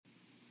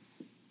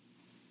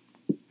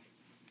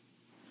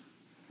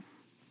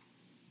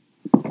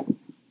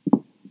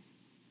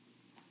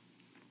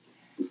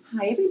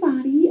Hi,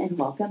 everybody, and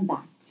welcome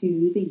back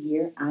to the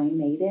Year I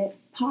Made It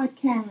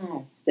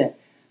podcast.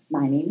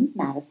 My name is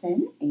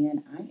Madison,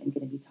 and I am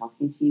going to be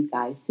talking to you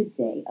guys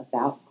today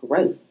about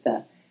growth.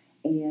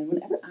 And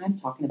whenever I'm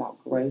talking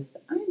about growth,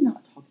 I'm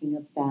not talking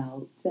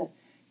about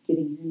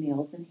getting your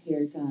nails and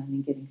hair done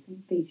and getting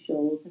some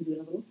facials and doing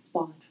a little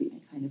spa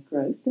treatment kind of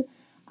growth.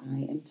 I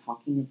am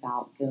talking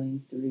about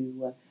going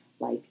through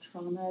life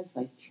traumas,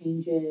 life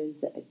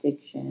changes,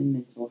 addiction,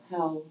 mental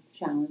health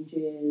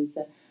challenges.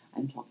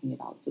 I'm talking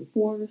about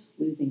divorce,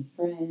 losing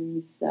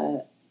friends,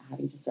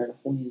 having to start a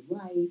whole new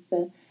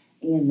life,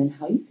 and then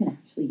how you can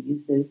actually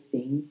use those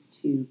things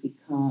to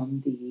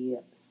become the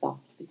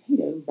soft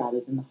potato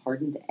rather than the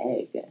hardened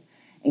egg.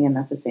 And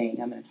that's a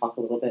saying I'm going to talk a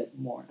little bit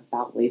more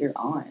about later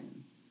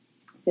on.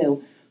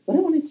 So, what I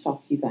wanted to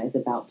talk to you guys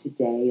about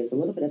today is a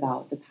little bit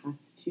about the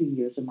past 2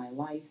 years of my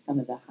life, some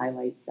of the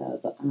highlights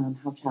of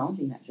how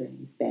challenging that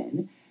journey's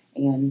been,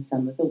 and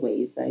some of the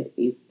ways I've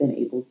been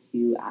able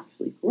to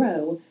actually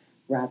grow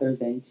rather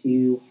than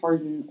to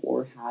harden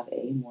or have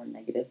a more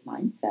negative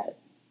mindset.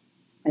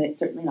 And it's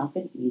certainly not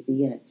been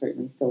easy, and it's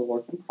certainly still a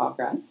work in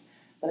progress,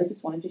 but I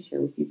just wanted to share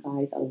with you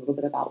guys a little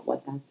bit about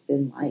what that's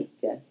been like.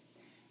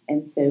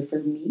 And so for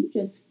me,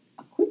 just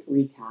a quick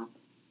recap.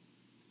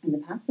 In the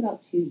past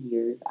about 2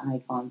 years,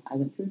 I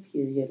went through a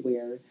period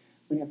where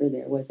whenever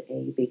there was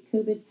a big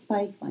COVID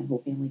spike, my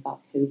whole family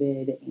got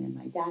COVID, and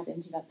my dad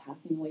ended up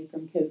passing away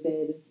from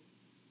COVID.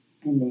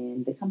 And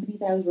then the company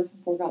that I was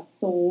working for got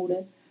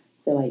sold,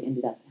 so I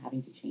ended up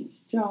having to change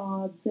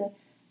jobs.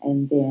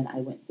 And then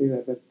I went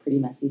through a pretty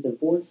messy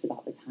divorce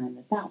about the time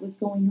that that was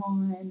going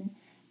on.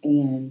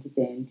 And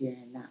then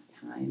during that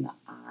time,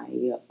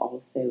 I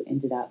also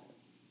ended up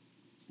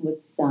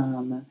with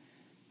some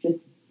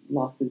just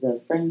losses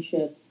of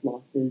friendships,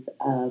 losses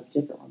of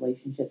different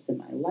relationships in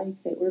my life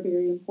that were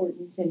very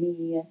important to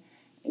me,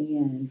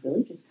 and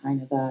really just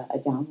kind of a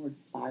downward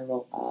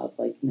spiral of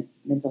like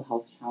mental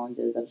health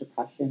challenges of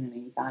depression and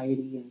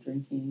anxiety and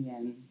drinking,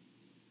 and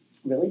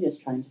really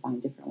just trying to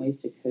find different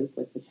ways to cope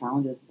with the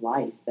challenges of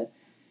life.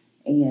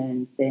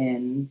 And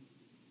then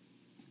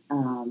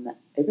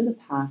over the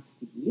past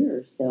year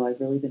or so, I've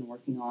really been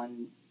working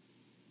on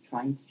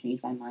trying to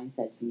change my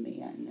mindset to,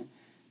 man,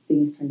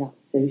 things turned out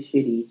so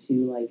shitty, to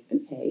like,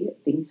 okay,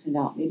 things turned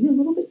out maybe a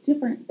little bit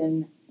different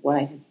than what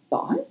I had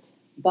thought,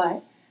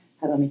 but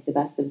how do I make the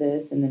best of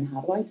this? And then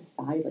how do I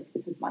decide, like,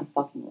 this is my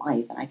fucking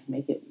life and I can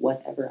make it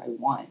whatever I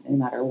want, no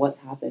matter what's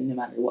happened, no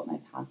matter what my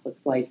past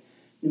looks like,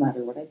 no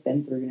matter what I've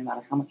been through, no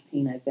matter how much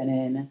pain I've been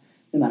in,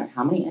 no matter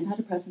how many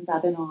antidepressants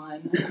I've been on,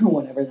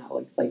 whatever that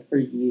looks like for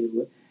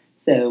you.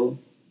 So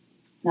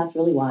that's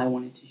really why I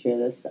wanted to share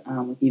this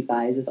with you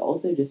guys, is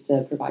also just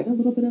to provide a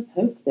little bit of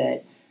hope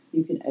that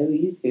you can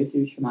always go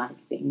through traumatic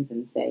things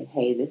and say,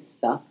 hey, this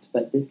sucked,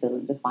 but this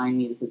doesn't define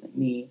me, this isn't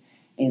me,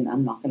 and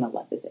I'm not going to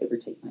let this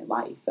overtake my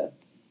life.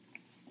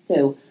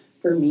 So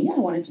for me, I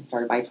wanted to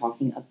start by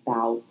talking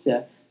about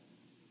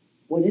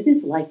what it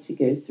is like to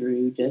go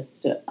through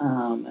just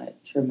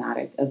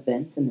traumatic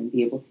events and then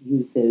be able to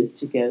use those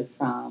to go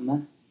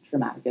from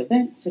traumatic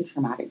events to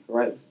traumatic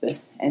growth.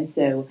 And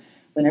so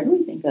whenever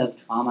we think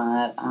of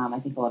trauma, I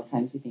think a lot of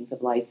times we think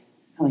of like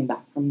coming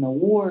back from the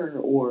war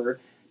or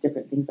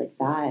different things like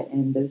that.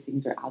 And those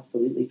things are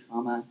absolutely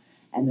trauma.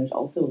 And there's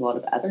also a lot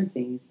of other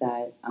things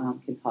that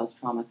can cause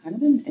trauma kind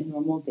of in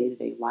normal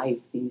day-to-day life,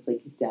 things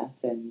like death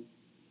and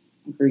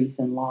grief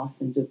and loss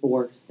and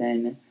divorce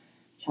and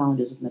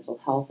challenges with mental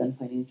health and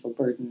financial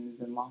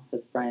burdens and loss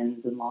of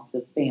friends and loss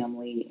of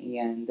family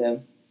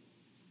and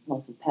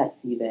loss of pets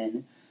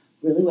even,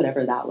 really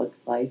whatever that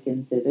looks like.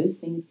 And so those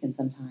things can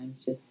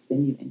sometimes just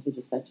send you into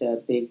just such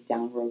a big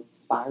downward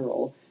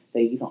spiral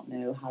that you don't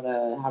know how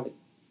to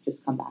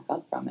just come back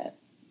up from it.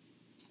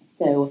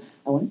 So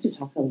I wanted to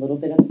talk a little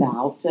bit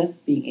about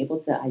being able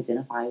to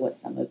identify what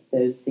some of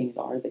those things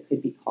are that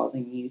could be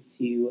causing you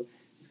to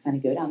just kind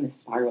of go down this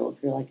spiral.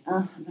 If you're like,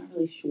 I'm not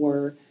really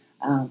sure.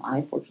 I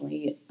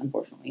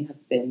unfortunately,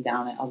 have been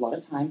down it a lot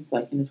of times, so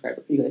I can describe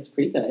it for you guys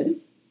pretty good.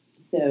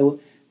 So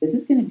this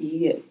is going to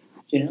be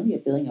generally a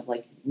feeling of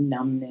like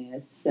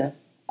numbness,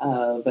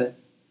 of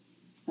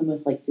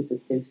almost like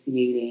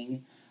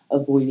disassociating,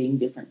 avoiding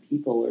different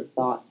people or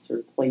thoughts or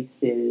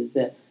places,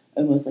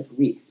 almost like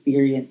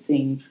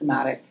re-experiencing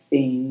traumatic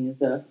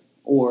things,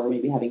 or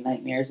maybe having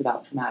nightmares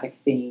about traumatic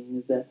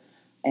things.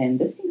 And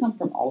this can come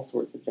from all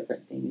sorts of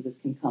different things. This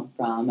can come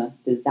from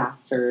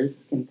disasters.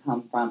 This can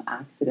come from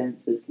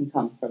accidents. This can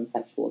come from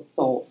sexual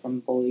assault,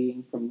 from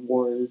bullying, from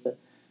wars,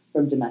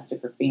 from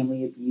domestic or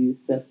family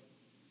abuse.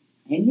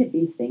 Any of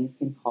these things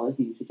can cause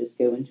you to just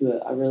go into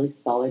a really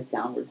solid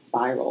downward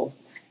spiral.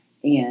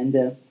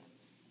 And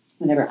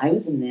whenever I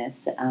was in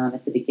this,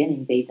 at the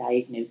beginning, they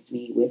diagnosed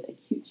me with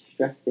acute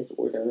stress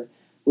disorder,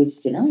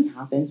 which generally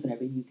happens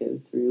whenever you go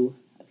through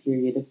a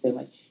period of so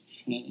much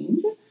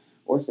change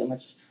or so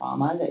much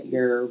trauma that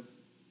you're,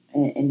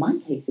 in my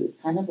case, it was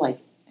kind of like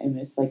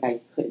almost like I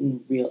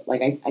didn't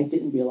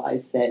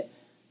realize that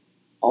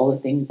all the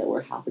things that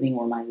were happening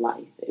were my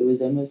life. It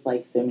was almost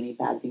like so many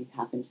bad things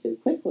happened so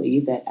quickly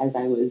that as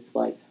I was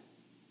like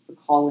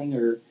recalling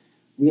or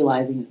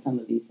realizing that some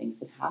of these things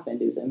had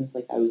happened, it was almost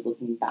like I was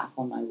looking back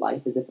on my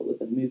life as if it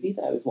was a movie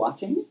that I was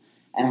watching.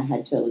 And I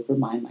had to like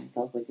remind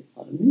myself, like, it's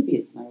not a movie,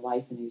 it's my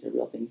life, and these are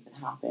real things that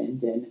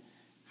happened. And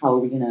how are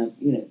we going to,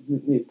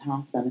 move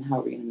past them, and how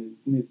are we going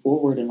to move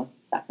forward, and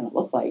what's that going to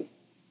look like?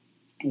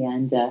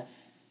 And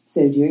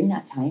so during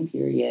that time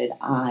period,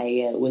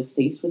 I was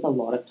faced with a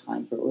lot of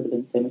times where it would have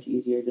been so much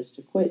easier just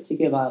to quit, to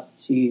give up,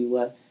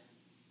 to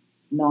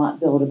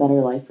not build a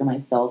better life for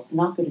myself, to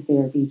not go to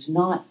therapy, to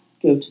not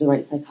go to the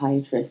right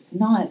psychiatrist, to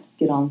not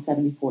get on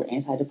 74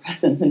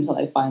 antidepressants until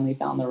I finally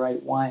found the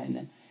right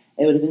one.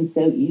 It would have been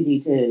so easy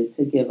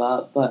to give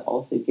up, but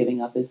also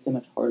giving up is so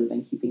much harder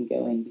than keeping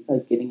going,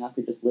 because giving up,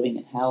 you're just living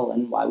in hell,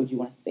 and why would you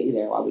want to stay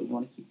there? Why wouldn't you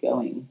want to keep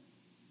going?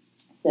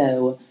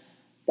 So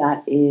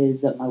that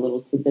is my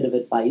little tidbit of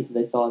advice, as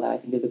I saw that, I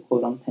think, is a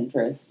quote on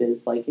Pinterest,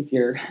 is like, if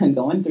you're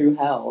going through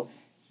hell,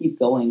 keep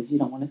going, because you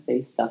don't want to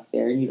stay stuck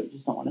there, and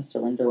just don't want to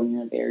surrender when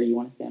you're there. You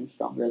want to say, I'm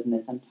stronger than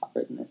this, I'm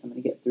tougher than this, I'm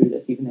going to get through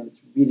this, even though it's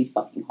really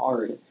fucking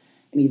hard,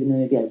 and even though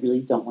maybe I really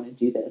don't want to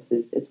do this,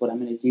 it's what I'm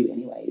going to do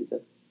anyways.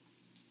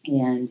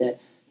 And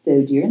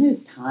so during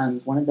those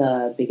times, one of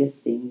the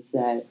biggest things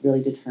that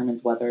really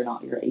determines whether or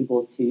not you're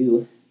able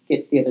to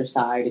get to the other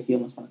side, if you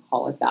almost want to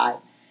call it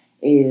that,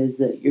 is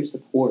your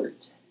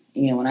support.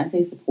 And when I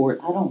say support,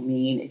 I don't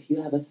mean if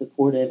you have a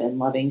supportive and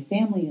loving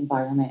family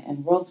environment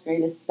and world's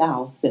greatest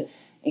spouse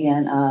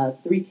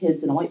and 3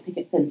 kids and a white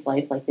picket fence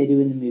life like they do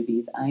in the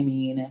movies. I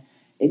mean,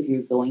 if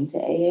you're going to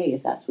AA,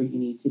 if that's where you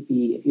need to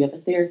be, if you have a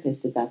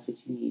therapist, if that's what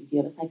you need, if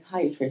you have a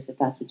psychiatrist, if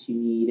that's what you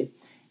need,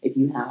 if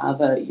you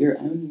have your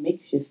own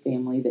makeshift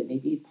family that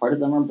maybe part of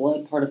them are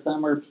blood, part of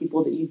them are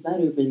people that you've met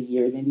over the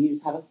years, maybe you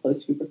just have a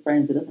close group of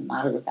friends, it doesn't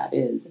matter what that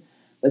is,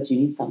 but you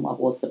need some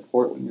level of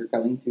support when you're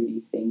going through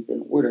these things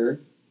in order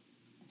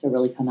to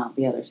really come out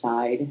the other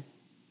side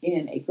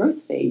in a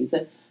growth phase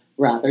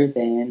rather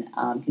than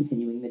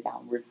continuing the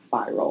downward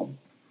spiral.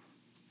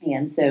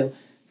 And so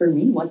for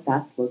me, what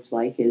that's looked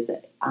like is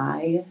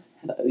I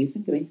have always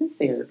been going to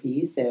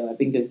therapy. So I've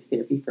been going to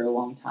therapy for a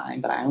long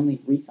time, but I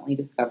only recently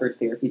discovered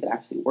therapy that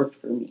actually worked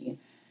for me.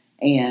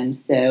 And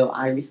so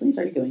I recently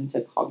started going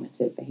to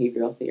cognitive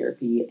behavioral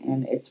therapy,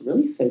 and it's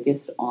really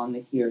focused on the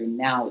here and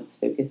now. It's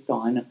focused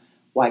on,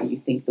 why do you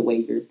think the way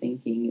you're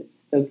thinking? It's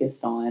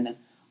focused on,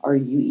 are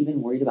you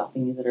even worried about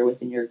things that are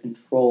within your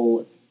control?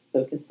 It's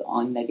focused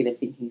on negative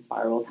thinking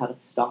spirals, how to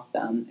stop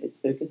them. It's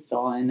focused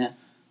on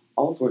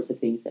all sorts of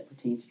things that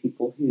pertain to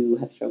people who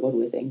have struggled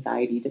with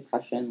anxiety,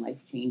 depression, life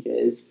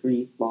changes,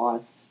 grief,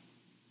 loss,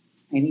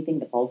 anything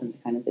that falls into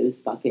kind of those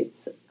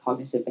buckets.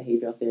 Cognitive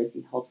behavioral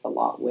therapy helps a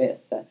lot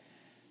with.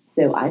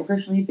 So I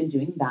personally have been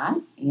doing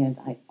that, and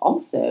I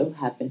also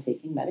have been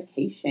taking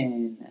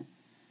medication.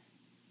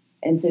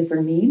 And so for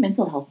me,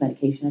 mental health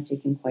medication, I've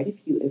taken quite a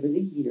few over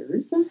the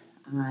years.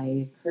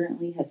 I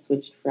currently have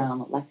switched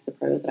from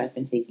Lexapro, that I've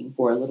been taking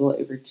for a little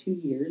over 2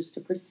 years,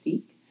 to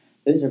Pristiq.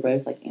 Those are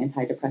both like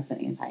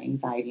antidepressant,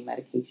 anti-anxiety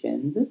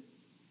medications.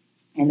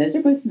 And those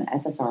are both in the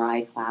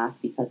SSRI class,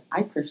 because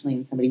I personally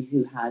am somebody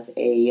who has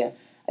a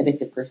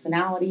addictive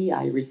personality.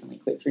 I recently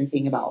quit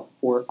drinking about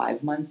 4 or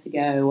 5 months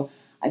ago.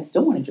 I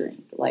still want to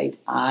drink. Like,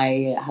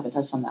 I haven't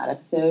touched on that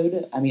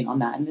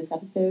in this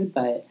episode,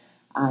 but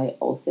I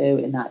also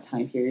in that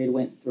time period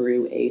went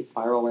through a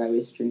spiral where I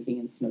was drinking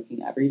and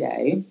smoking every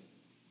day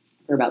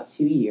for about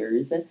 2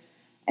 years.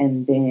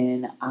 And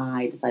then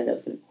I decided I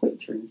was going to quit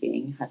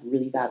drinking, had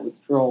really bad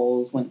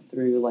withdrawals, went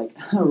through like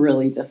a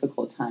really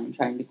difficult time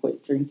trying to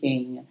quit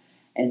drinking.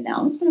 And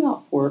now it's been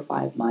about 4 or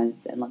 5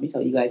 months. And let me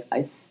tell you guys,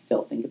 I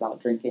still think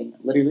about drinking.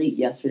 Literally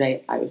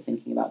yesterday, I was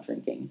thinking about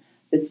drinking.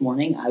 This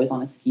morning, I was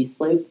on a ski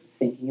slope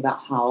thinking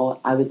about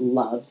how I would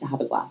love to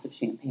have a glass of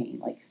champagne,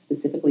 like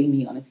specifically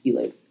me on a ski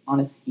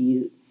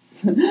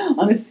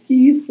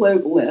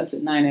slope lift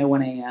at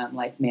 9:01 a.m.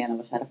 Like, man, I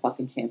wish I had a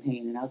fucking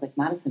champagne. And I was like,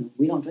 Madison,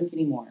 we don't drink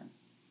anymore.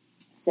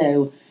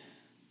 So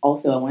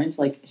also I wanted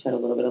to like shed a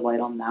little bit of light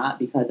on that,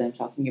 because I'm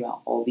talking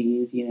about all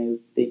these,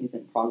 things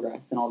in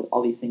progress and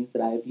all these things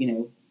that I've,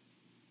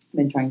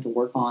 been trying to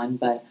work on,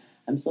 but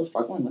I'm still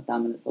struggling with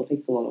them, and it still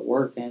takes a lot of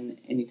work. And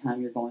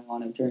anytime you're going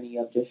on a journey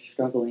of just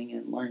struggling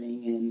and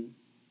learning and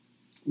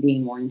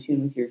being more in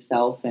tune with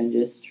yourself and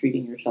just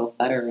treating yourself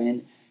better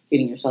and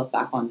getting yourself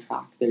back on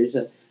track, there's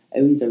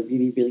always a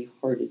really, really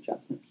hard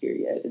adjustment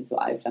period. And so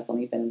I've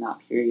definitely been in that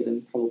period,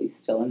 and probably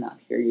still in that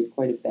period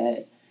quite a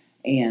bit.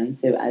 And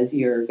so as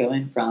you're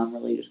going from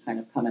really just kind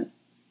of coming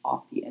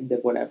off the end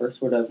of whatever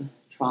sort of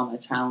trauma,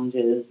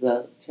 challenges,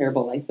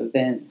 terrible life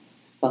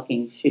events,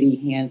 fucking shitty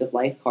hand of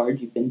life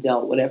cards you've been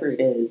dealt, whatever it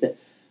is,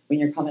 when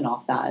you're coming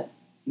off that,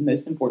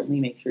 most importantly,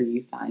 make sure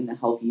you find the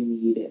help you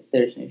need.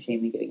 There's no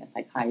shame in getting a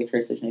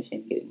psychiatrist. There's no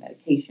shame in getting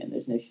medication.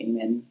 There's no shame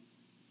in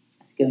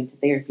going to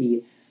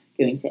therapy,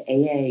 going to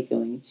AA,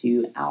 going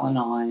to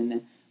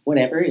Al-Anon,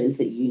 whatever it is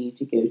that you need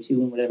to go to,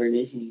 and whatever it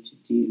is you need to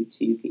do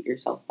to get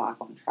yourself back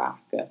on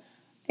track.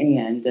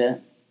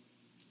 And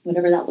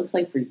whatever that looks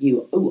like for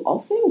you. Oh,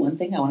 also, one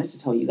thing I wanted to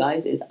tell you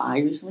guys is I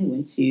recently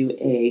went to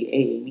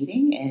a AA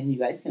meeting, and you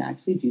guys can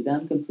actually do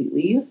them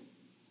completely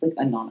like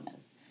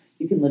anonymous.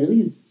 You can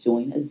literally just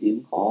join a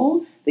Zoom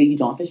call that you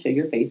don't have to show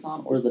your face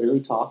on or literally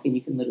talk, and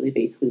you can literally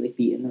basically like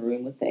be in the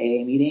room with the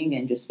AA meeting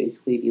and just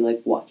basically be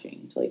like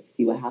watching to like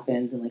see what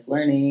happens and like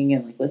learning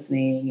and like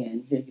listening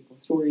and hearing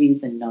people's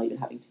stories and not even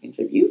having to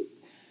contribute,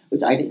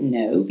 which I didn't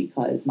know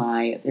because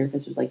my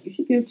therapist was like, you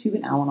should go to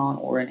an Al-Anon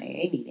or an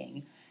AA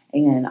meeting.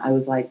 And I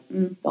was like,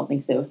 don't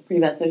think so.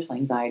 Pretty bad social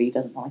anxiety.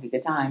 Doesn't sound like a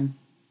good time.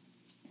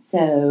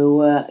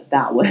 So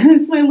that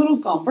was my little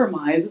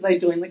compromise as I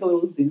joined like a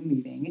little Zoom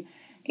meeting.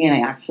 And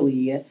I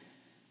actually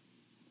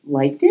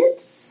liked it.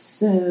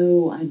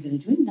 So I'm going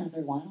to do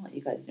another one. I'll let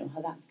you guys know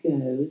how that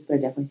goes. But I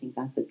definitely think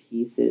that's a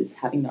piece, is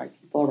having the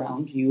right people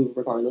around you,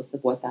 regardless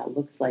of what that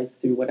looks like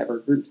through whatever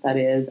groups that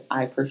is.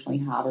 I personally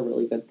have a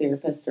really good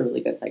therapist, a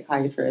really good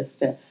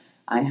psychiatrist.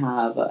 I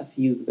have a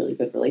few really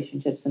good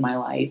relationships in my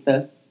life.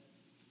 And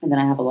then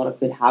I have a lot of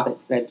good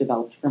habits that I've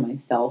developed for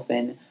myself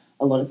and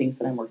a lot of things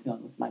that I'm working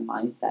on with my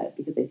mindset,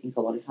 because I think a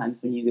lot of times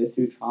when you go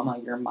through trauma,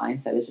 your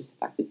mindset is just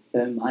affected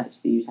so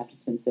much that you just have to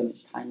spend so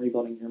much time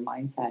rebuilding your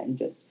mindset and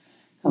just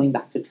coming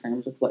back to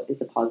terms with what is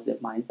a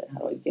positive mindset. How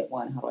do I get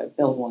one? How do I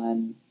build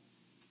one?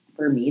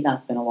 For me,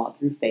 that's been a lot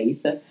through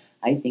faith.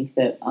 I think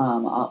that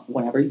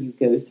whenever you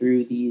go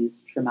through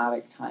these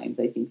traumatic times,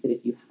 I think that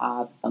if you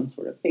have some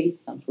sort of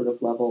faith, some sort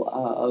of level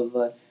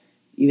of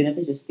even if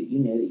it's just that you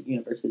know that the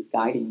universe is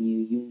guiding you,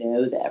 you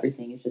know that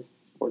everything is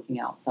just working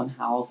out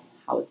somehow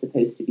how it's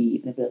supposed to be,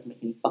 even if it doesn't make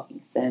any fucking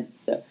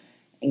sense.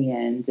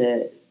 And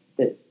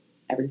that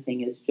everything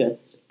is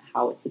just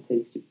how it's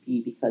supposed to be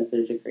because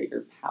there's a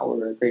greater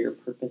power, a greater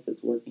purpose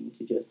that's working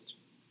to just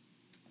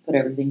put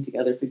everything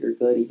together for your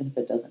good, even if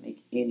it doesn't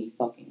make any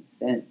fucking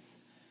sense.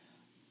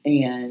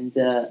 And,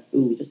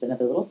 just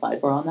another little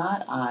sidebar on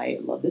that. I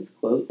love this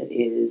quote that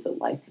is,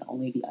 life can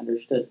only be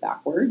understood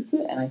backwards.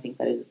 And I think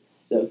that is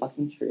so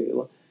fucking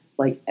true.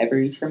 Like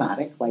every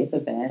traumatic life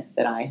event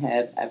that I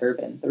have ever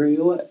been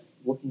through,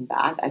 looking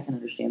back, I can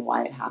understand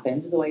why it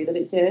happened the way that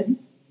it did.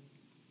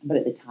 But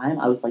at the time,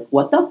 I was like,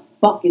 what the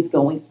fuck is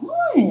going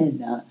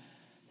on?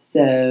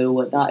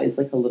 So that is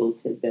like a little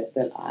tidbit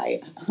that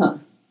I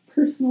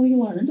personally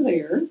learned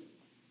there.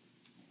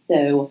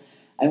 So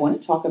I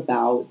want to talk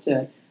about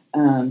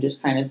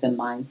just kind of the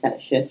mindset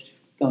shift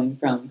going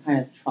from kind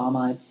of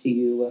trauma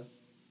to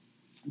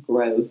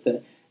growth.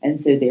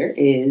 And so there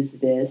is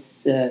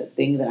this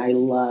thing that I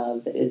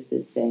love that is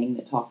this saying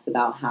that talks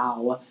about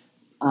how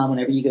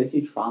whenever you go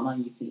through trauma,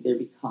 you can either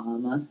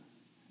become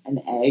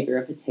an egg or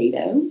a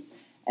potato.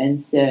 And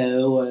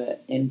so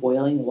in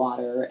boiling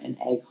water, an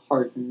egg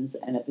hardens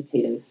and a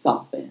potato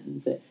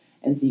softens.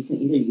 And so you can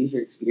either use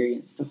your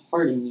experience to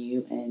harden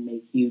you and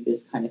make you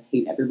just kind of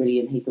hate everybody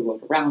and hate the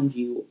world around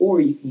you,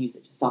 or you can use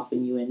it to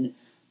soften you and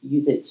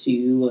use it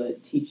to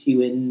teach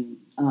you and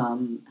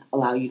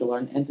allow you to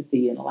learn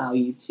empathy and allow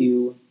you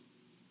to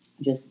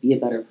just be a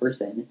better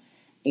person.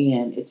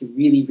 And it's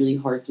really, really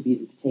hard to be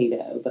the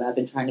potato, but I've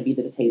been trying to be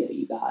the potato,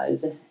 you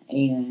guys.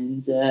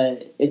 And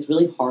it's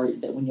really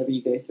hard that whenever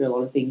you go through a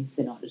lot of things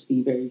to not just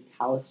be very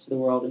callous to the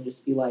world and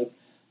just be like,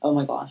 oh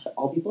my gosh,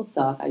 all people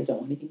suck. I don't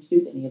want anything to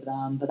do with any of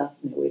them, but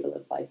that's no way to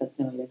live life. That's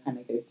no way to kind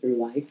of go through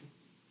life.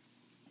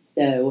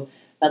 So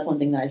that's one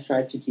thing that I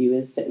strive to do,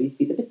 is to always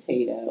be the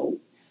potato.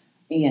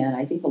 And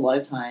I think a lot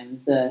of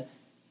times,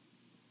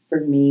 for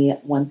me,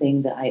 one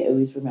thing that I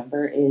always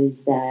remember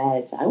is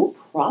that I will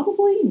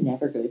probably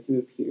never go through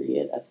a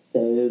period of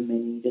so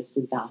many just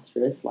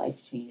disastrous,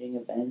 life-changing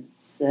events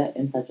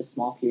in such a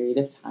small period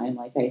of time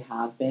like I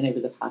have been over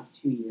the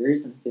past 2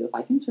 years. And so if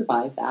I can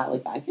survive that,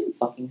 like I can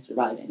fucking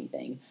survive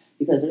anything,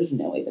 because there's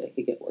no way that it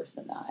could get worse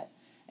than that.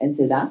 And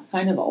so that's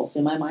kind of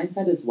also my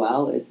mindset as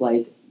well, is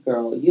like,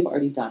 girl, you've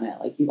already done it.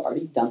 Like, you've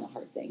already done the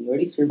hard thing. You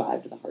already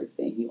survived the hard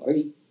thing. You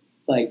already,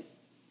 like,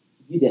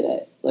 you did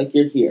it. Like,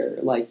 you're here.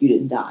 Like, you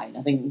didn't die.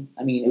 Nothing.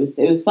 I mean,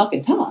 it was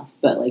fucking tough,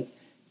 but like,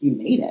 you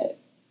made it.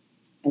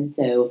 And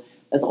so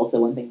that's also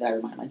one thing that I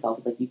remind myself,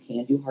 is like, you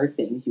can do hard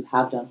things. You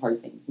have done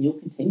hard things, and you'll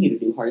continue to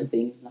do hard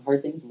things. And the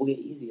hard things will get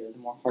easier the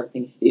more hard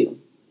things you do.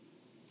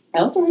 I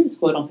also heard this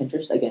quote on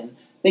Pinterest, again,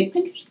 big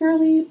Pinterest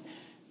girly,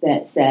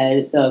 that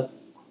said the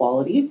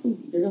quality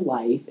of your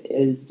life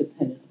is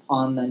dependent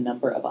upon the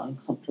number of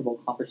uncomfortable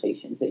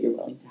conversations that you're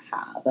willing to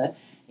have.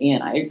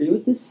 And I agree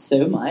with this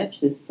so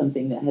much. This is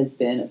something that has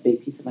been a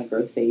big piece of my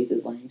growth phase,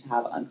 is learning to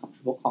have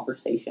uncomfortable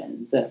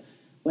conversations.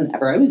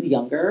 Whenever I was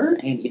younger,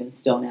 and even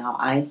still now,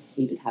 I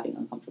hated having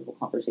uncomfortable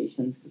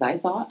conversations, because I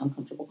thought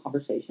uncomfortable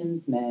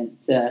conversations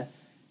meant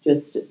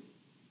just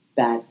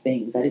bad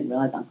things. I didn't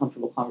realize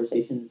uncomfortable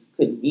conversations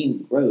could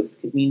mean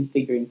growth, could mean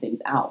figuring things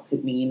out,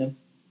 could mean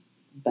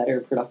better,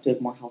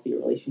 productive, more healthy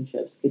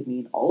relationships, could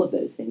mean all of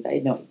those things. I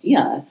had no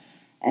idea.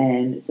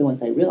 And so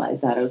once I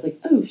realized that, I was like,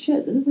 oh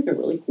shit, this is like a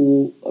really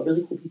cool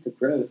piece of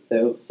growth.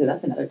 So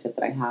that's another tip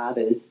that I have,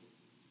 is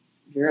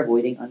if you're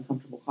avoiding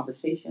uncomfortable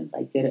conversations,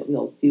 I get it, we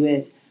all do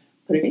it.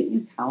 Put it in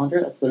your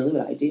calendar. That's literally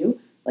what I do.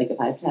 Like, if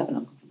I have to have an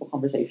uncomfortable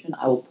conversation,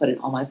 I will put it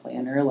on my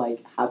planner,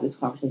 like, have this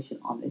conversation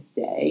on this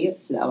day.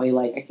 So that way,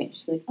 like, I can't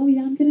just be like, oh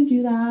yeah, I'm going to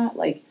do that.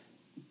 Like,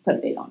 put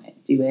a date on it.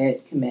 Do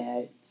it,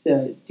 commit,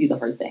 to do the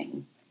hard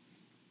thing.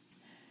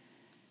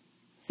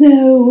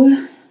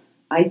 So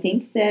I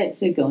think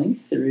that going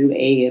through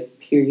a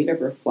period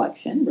of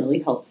reflection really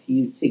helps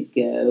you to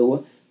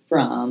go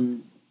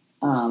from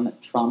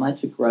trauma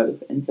to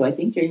growth. And so I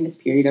think during this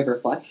period of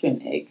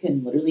reflection, it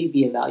can literally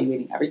be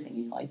evaluating everything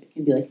in your life. It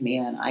can be like,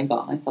 man, I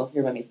got myself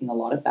here by making a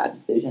lot of bad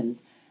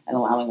decisions and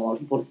allowing a lot of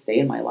people to stay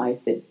in my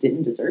life that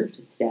didn't deserve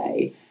to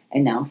stay.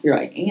 And now here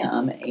I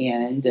am,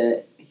 and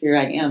here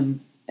I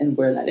am, and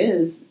where that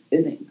is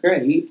isn't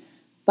great,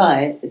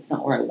 but it's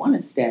not where I want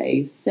to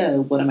stay.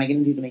 So what am I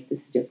going to do to make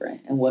this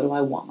different? And what do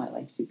I want my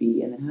life to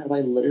be? And then how do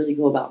I literally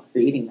go about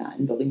creating that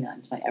and building that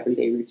into my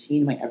everyday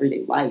routine, my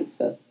everyday life?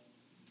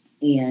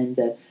 And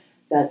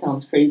that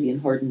sounds crazy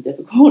and hard and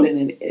difficult,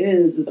 and it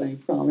is, but I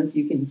promise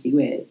you can do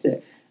it.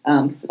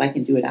 Because if I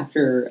can do it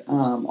after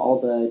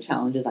all the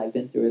challenges I've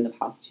been through in the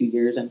past 2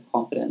 years, I'm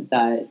confident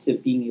that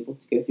being able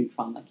to go through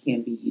trauma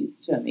can be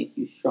used to make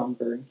you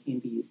stronger and can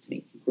be used to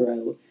make you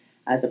grow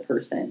as a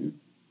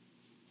person.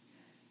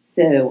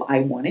 So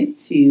I wanted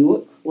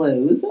to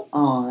close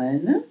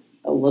on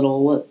a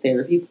little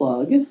therapy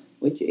plug,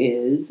 which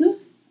is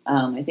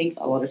I think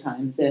a lot of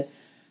times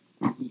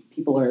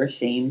people are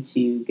ashamed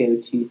to go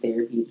to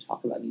therapy, to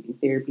talk about needing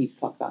therapy, to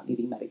talk about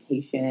needing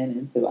medication.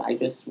 And so I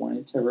just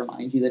wanted to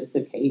remind you that it's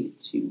okay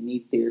to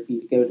need therapy,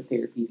 to go to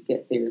therapy, to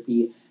get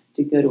therapy,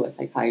 to go to a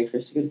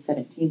psychiatrist, to go to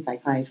 17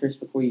 psychiatrists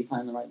before you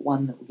find the right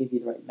one that will give you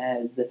the right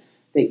meds, that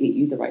get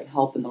you the right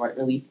help and the right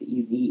relief that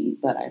you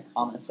need. But I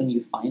promise when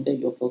you find it,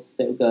 you'll feel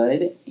so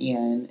good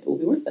and it will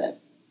be worth it.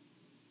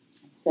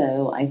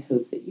 So I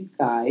hope that you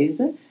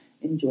guys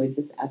enjoyed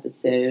this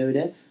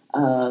episode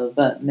of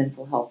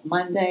Mental Health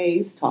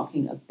Mondays,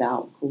 talking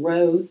about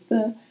growth.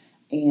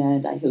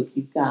 And I hope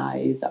you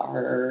guys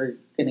are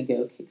going to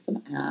go kick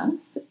some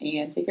ass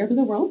and take over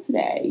the world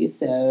today.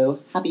 So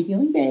happy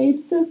healing,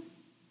 babes.